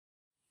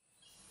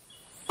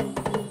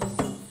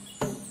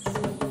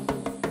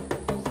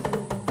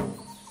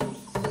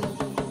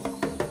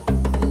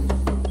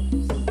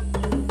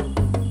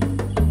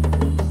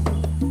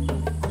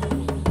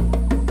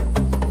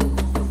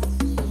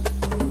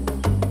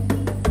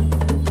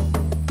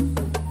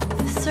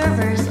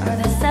servers are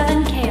the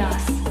 7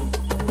 chaos.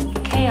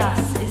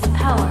 Chaos is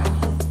power.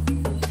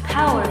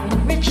 Power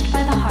enriched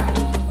by the heart.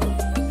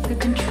 The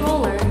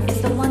controller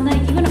is the one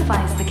that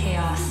unifies the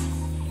chaos.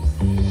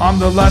 I'm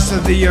the last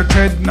of the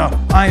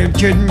Echidna, I am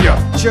kidding ya.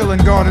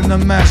 Chillin, guarding the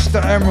Master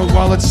Emerald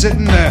while it's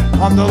sitting there.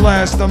 I'm the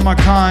last of my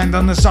kind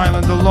on this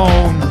island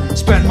alone.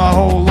 Spent my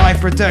whole life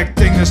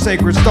protecting the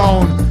sacred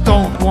stone.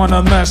 Don't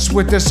wanna mess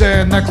with this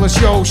air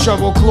necklace, yo.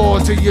 Shovel claw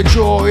to your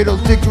jaw, it'll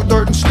dig through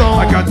dirt and stone.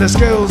 I got the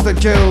skills that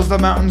kills the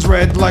mountains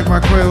red like my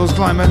quills.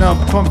 Climbing up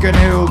Pumpkin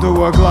Hill,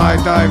 do a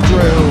glide dive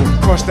drill.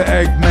 Crush the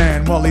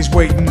Eggman while he's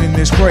waiting in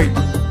this crate.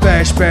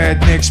 Bash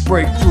bad nicks,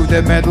 break through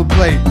their metal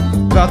plate.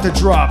 About to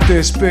drop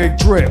this big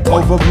drip.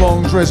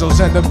 Overblown drizzle,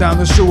 send them down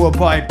the sewer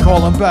pipe.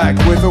 Call them back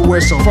with a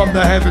whistle. From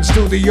the heavens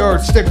to the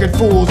earth, sticking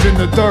fools in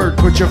the dirt.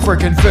 Put your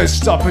frickin'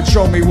 fists up and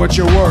show me what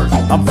you're worth.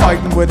 I'm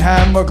fighting with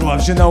hammer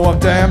gloves, you know I'm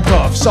damn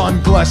tough.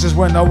 Sunglasses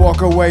when I walk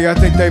away, I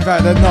think they've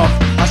had enough.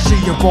 I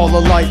see a ball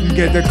of light and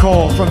get a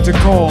call from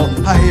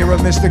Takin. I hear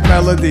a mystic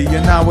melody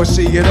and now I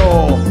see it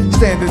all.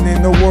 Standing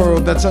in the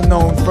world that's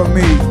unknown from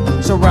me.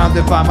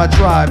 Surrounded by my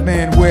tribe,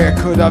 man, where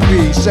could I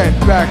be? Sent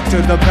back to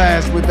the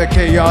past with the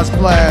chaos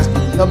blast.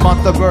 The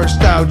monster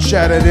burst out,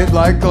 shattered it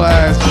like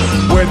glass.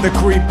 Where'd the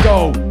creep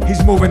go?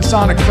 He's moving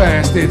sonic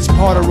fast. It's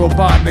part of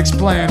Robotnik's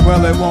plan,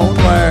 well it won't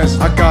last.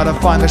 I gotta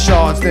find the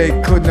shards, they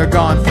couldn't have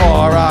gone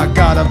far. I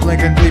got a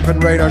blinking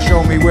bleeping radar,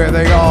 show me where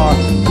they are.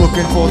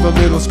 Looking for the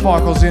little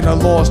sparkles in a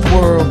lost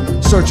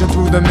world. Searching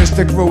through the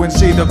mystic ruins,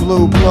 see the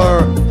blue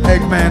blur.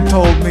 Eggman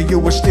told me you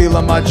were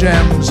stealing my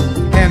gems.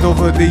 Hand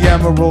over the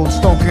emeralds,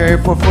 don't care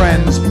if we're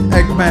friends.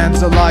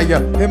 Eggman's a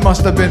liar, it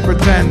must have been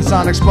pretend.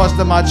 Sonic's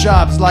busted my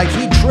chops like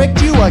he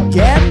tricked you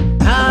again.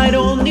 I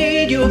don't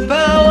need your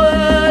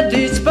power,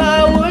 this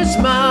power's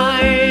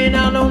mine.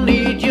 I don't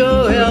need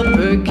your help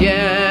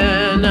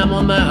again, I'm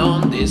on my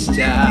own this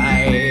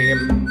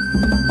time.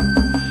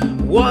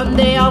 One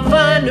day I'll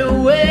find a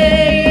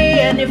way,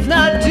 and if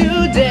not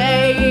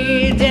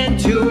today, then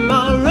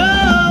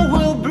tomorrow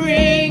will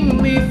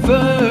bring me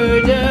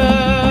further.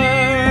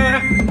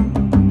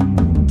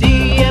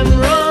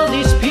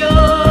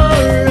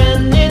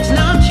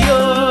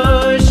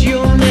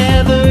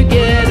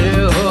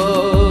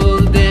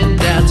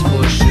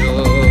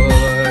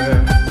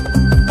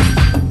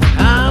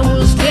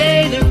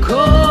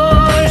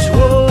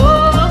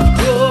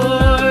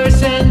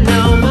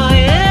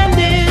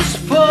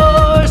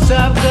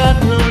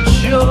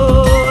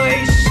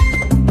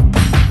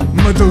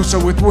 Medusa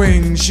with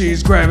wings,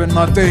 she's grabbing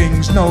my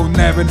things. No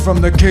nabbing from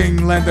the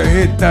king, land a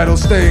hit that'll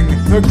sting.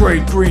 The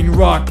great green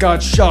rock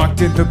got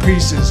shocked into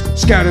pieces,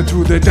 scattered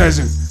through the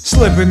desert,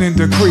 slipping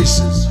into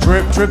creases.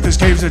 Drip, drip, this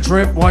cave's a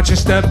drip, watch your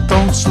step,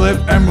 don't slip.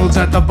 Emerald's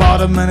at the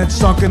bottom and it's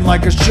sunken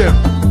like a ship.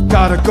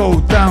 Gotta go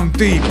down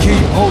deep,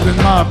 keep holding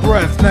my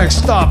breath. Next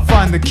stop,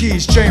 find the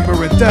keys,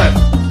 chamber of death.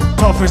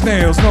 Tough as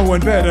nails, no one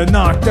better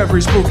knocked.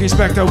 Every spooky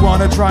specter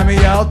wanna try me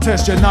out.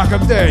 Test you, knock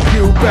 'em dead,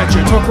 you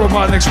betcha. Took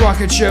Robotnik's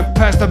rocket ship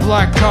past the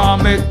black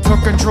comet.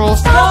 Took control,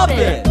 stop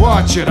it!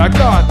 Watch it, I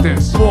got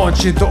this.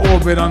 Launch into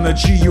orbit on the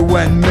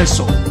GUN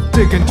missile.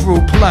 Digging through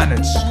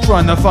planets,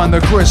 trying to find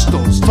the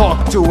crystals.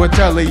 Talked to a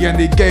telly and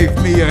he gave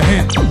me a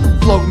hint.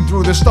 Floating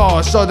through the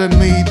stars,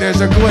 suddenly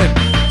there's a glint.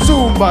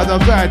 Zoomed by the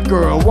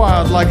Batgirl,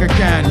 wild like a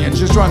canyon.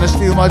 She's trying to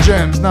steal my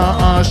gems,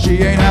 nah,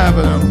 she ain't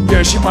having them.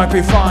 Yeah, she might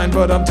be fine,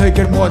 but I'm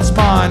taking what's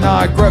mine.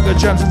 I grabbed the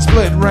gems and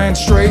split, ran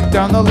straight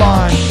down the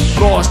line.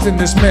 Lost in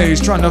this maze,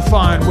 trying to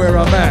find where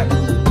I'm at.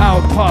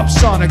 Out pops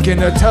Sonic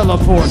in a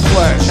teleport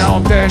flash. Now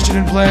I'm dashing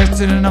and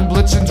blasting and I'm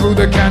blitzing through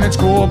the cannon's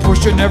core.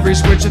 Pushing every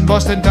switch and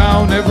busting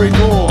down every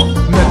door.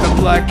 Met the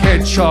black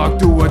hedgehog,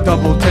 do a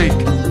double take.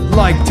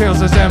 Like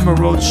Tails'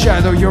 emerald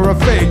shadow, you're a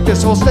fake.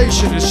 This whole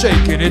station is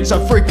shaking, it's a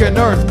freaking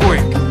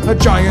earthquake. A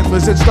giant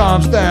lizard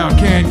stomps down,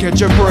 can't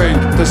catch a break.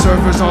 The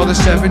servers are the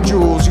 7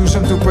 jewels, use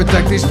them to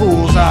protect these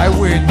fools. I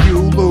win, you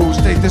lose,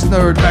 take this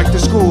nerd back to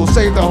school.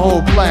 Save the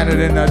whole planet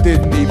and I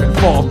didn't even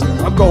falter.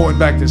 I'm going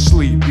back to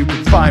sleep, you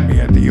can find me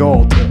at the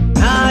altar.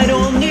 I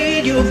don't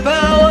need your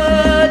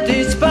power,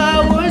 this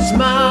power's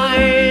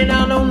mine.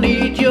 I don't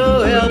need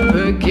your help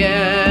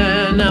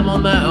again, I'm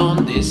on my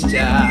own this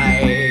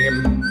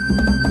time.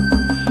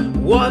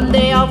 One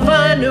day I'll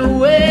find a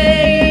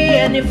way,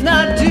 and if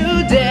not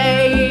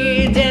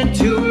today, then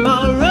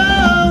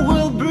tomorrow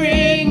will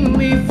bring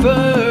me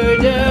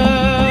further.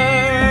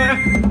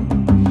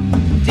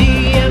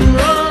 The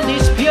emerald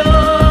is pure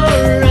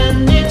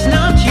and it's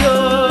not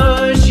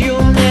yours.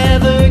 You'll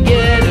never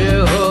get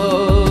a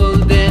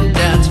hold, and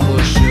that's for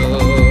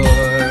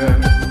sure.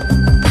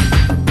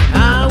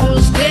 I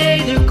will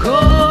stay the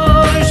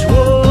course,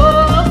 whoa,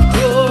 of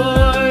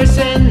course,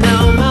 and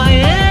now my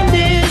end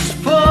is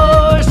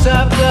forced.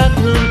 I've got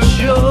no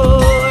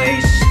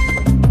choice.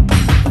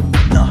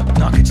 Knock,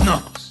 knock its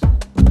knuckles.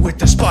 With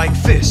the spike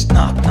fist,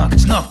 knock, knock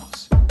its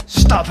knuckles.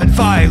 Stopping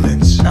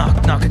violence,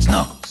 knock, knock its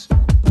knuckles.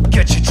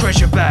 Get your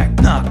treasure back,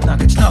 knock,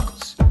 knock its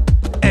knuckles.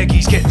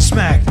 Eggy's getting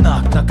smacked,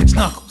 knock, knock its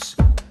knuckles.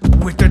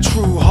 With the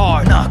true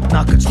heart, knock,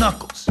 knock its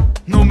knuckles.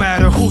 No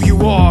matter who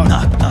you are,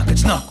 knock, knock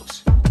its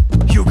knuckles.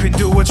 You can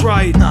do what's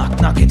right.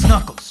 Knock, knock, it's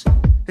knuckles.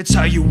 It's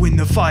how you win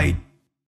the fight.